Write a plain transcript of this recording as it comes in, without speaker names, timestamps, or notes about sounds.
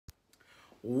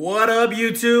What up,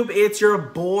 YouTube? It's your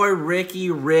boy Ricky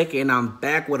Rick, and I'm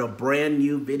back with a brand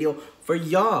new video for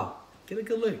y'all. Get a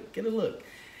good look. Get a look.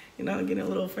 You know, I'm getting a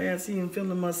little fancy and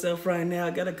filming myself right now. I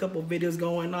got a couple videos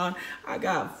going on. I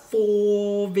got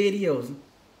 4 videos.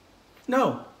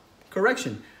 No,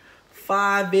 correction.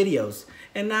 5 videos.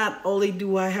 And not only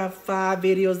do I have 5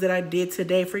 videos that I did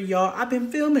today for y'all, I've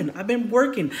been filming, I've been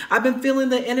working, I've been feeling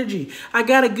the energy. I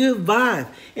got a good vibe.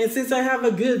 And since I have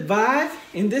a good vibe,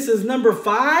 and this is number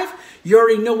 5, you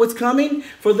already know what's coming.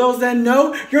 For those that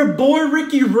know, your boy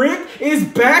Ricky Rick is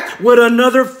back with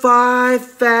another 5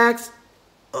 facts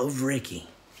of Ricky.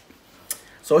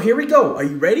 So here we go. Are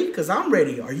you ready? Because I'm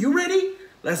ready. Are you ready?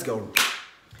 Let's go.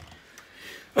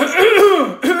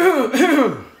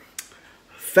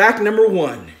 Fact number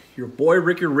 1, your boy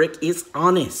Ricky Rick is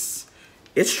honest.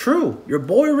 It's true. Your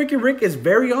boy Ricky Rick is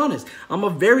very honest. I'm a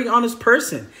very honest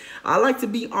person. I like to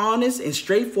be honest and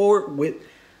straightforward with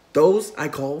those I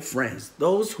call friends,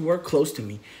 those who are close to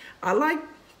me. I like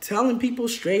telling people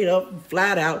straight up,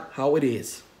 flat out, how it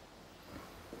is.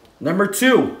 Number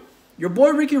 2, your boy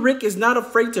Ricky Rick is not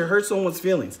afraid to hurt someone's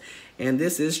feelings. And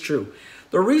this is true.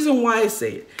 The reason why I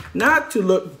say it, not to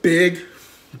look big,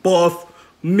 buff,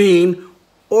 mean,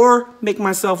 or make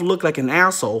myself look like an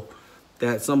asshole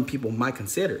that some people might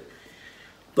consider.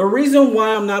 The reason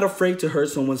why I'm not afraid to hurt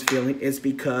someone's feeling is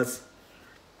because,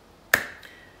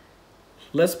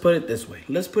 let's put it this way.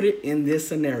 Let's put it in this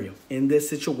scenario, in this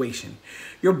situation.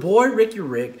 Your boy Ricky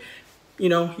Rick,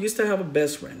 used to have a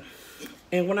best friend.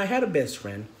 And when I had a best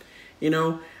friend,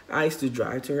 I used to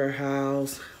drive to her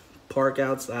house, park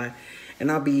outside,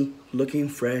 and I'll be looking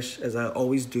fresh as I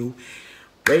always do,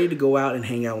 ready to go out and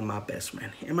hang out with my best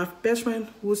friend. And my best friend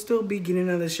would still be getting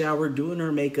out of the shower, doing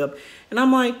her makeup. And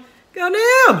I'm like,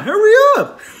 goddamn, hurry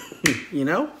up,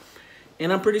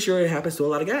 And I'm pretty sure it happens to a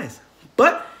lot of guys.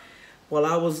 But while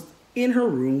I was in her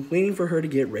room waiting for her to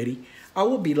get ready, I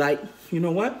would be like, you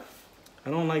know what?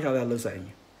 I don't like how that looks at you.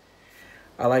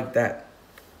 I like that.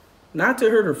 Not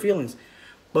to hurt her feelings,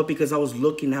 but because I was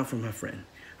looking out for my friend.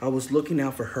 I was looking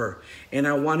out for her. And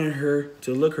I wanted her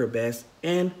to look her best.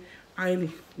 And I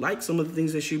like some of the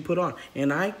things that she put on.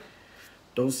 And I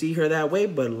don't see her that way,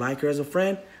 but like her as a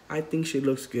friend, I think she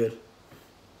looks good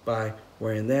by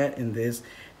wearing that and this.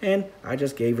 And I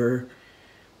just gave her,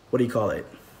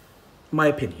 my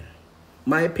opinion.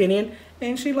 My opinion,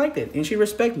 and she liked it. And she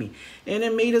respected me. And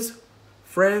it made us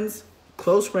friends,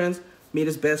 close friends, made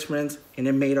us best friends, and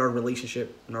it made our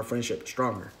relationship and our friendship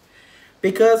stronger.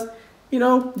 Because,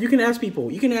 you can ask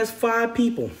people, you can ask 5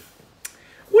 people,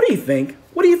 what do you think?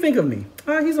 What do you think of me?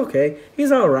 He's okay.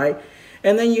 He's all right.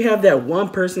 And then you have that one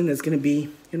person that's going to be,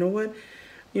 you know what?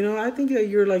 I think that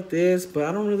you're like this, but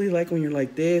I don't really like when you're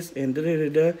like this, and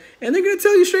da-da-da-da. And they're going to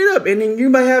tell you straight up. And then you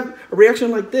might have a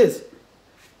reaction like this.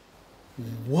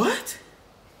 What?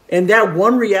 And that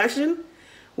one reaction,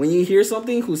 when you hear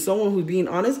something someone who's being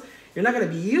honest, you're not going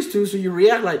to be used to, so you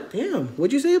react like, damn,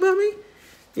 what'd you say about me?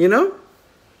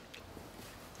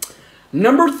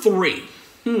 Number 3.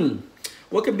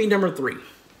 What could be number 3?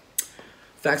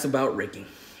 Facts about Ricky.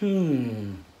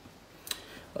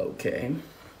 Okay.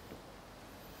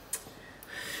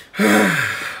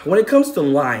 When it comes to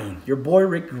lying, your boy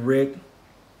Rick,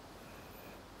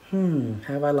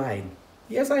 have I lied?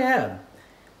 Yes, I have.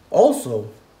 Also,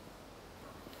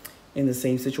 in the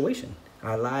same situation.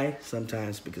 I lie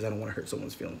sometimes because I don't want to hurt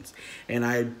someone's feelings. And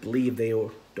I believe they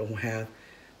don't have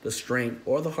the strength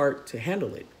or the heart to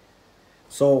handle it.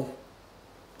 So,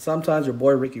 sometimes your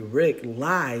boy Ricky Rick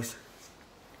lies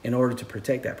in order to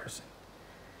protect that person.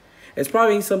 It's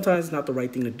probably sometimes not the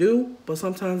right thing to do, but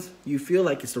sometimes you feel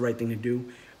like it's the right thing to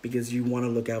do because you want to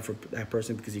look out for that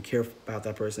person, because you care about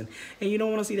that person, and you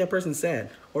don't want to see that person sad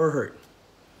or hurt.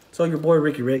 So your boy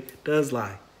Ricky Rick does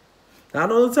lie.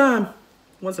 Not all the time,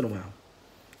 once in a while.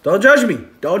 Don't judge me.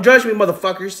 Don't judge me,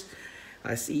 motherfuckers.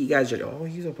 I see you guys judge. Oh,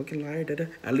 he's a fucking liar. Da, da.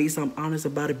 At least I'm honest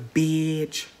about it,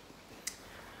 bitch.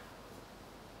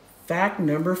 Fact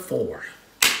number 4.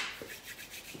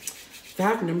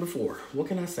 Fact number 4. What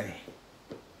can I say?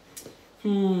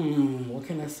 What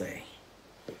can I say?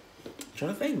 I'm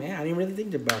trying to think, man. I didn't really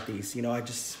think about these. I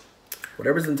just,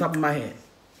 whatever's on top of my head.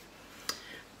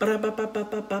 What can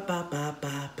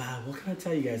I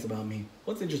tell you guys about me?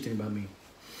 What's interesting about me?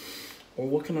 Or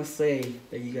what can I say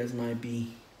that you guys might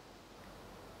be?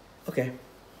 Okay.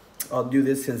 I'll do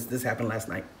this since this happened last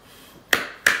night.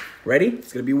 Ready?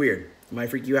 It's going to be weird. It might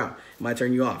freak you out. It might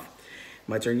turn you off. It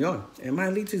might turn you on. It might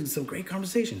lead to some great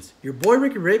conversations. Your boy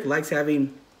Ricky Rick likes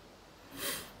having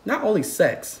not only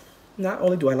sex. Not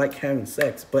only do I like having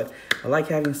sex, but I like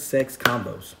having sex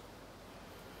combos.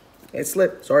 It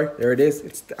slipped. Sorry. There it is.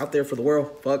 It's out there for the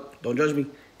world. Fuck. Don't judge me.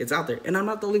 It's out there. And I'm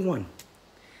not the only one.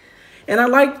 And I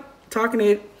like talking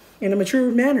it in a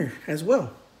mature manner as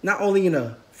well. Not only in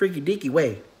a freaky deaky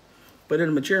way, but in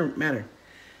a mature manner.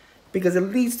 Because it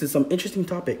leads to some interesting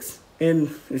topics.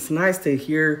 And it's nice to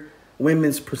hear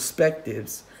women's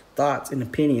perspectives, thoughts, and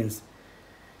opinions.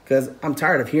 Because I'm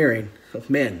tired of hearing of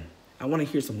men. I want to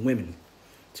hear some women.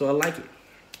 So I like it.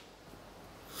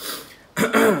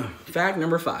 Fact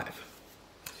number 5.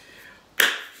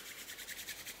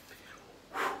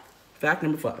 Fact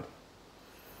number 5.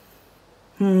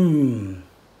 I'm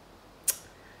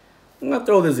going to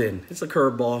throw this in. It's a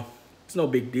curveball. It's no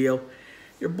big deal.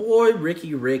 Your boy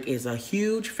Ricky Rick is a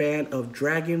huge fan of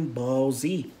Dragon Ball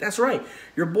Z. That's right.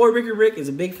 Your boy Ricky Rick is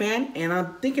a big fan, and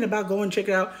I'm thinking about going and check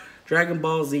out Dragon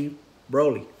Ball Z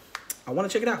Broly. I want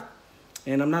to check it out,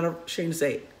 and I'm not ashamed to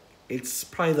say it. It's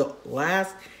probably the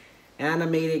last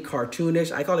animated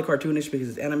cartoonish, I call it cartoonish because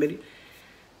it's animated,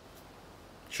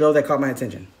 show that caught my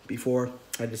attention before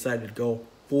I decided to go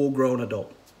full-grown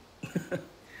adult.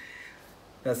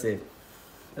 That's it.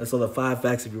 That's all the 5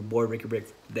 facts of your boy Ricky Rick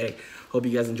today. Hope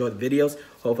you guys enjoy the videos.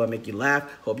 Hope I make you laugh.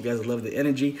 Hope you guys love the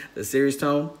energy, the serious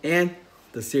tone, and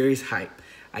the serious hype.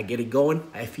 I get it going.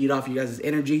 I feed off you guys'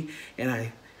 energy. And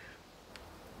I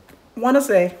want to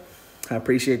say I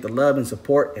appreciate the love and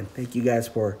support. And thank you guys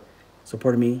for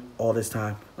supporting me all this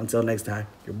time. Until next time,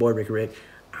 your boy Ricky Rick.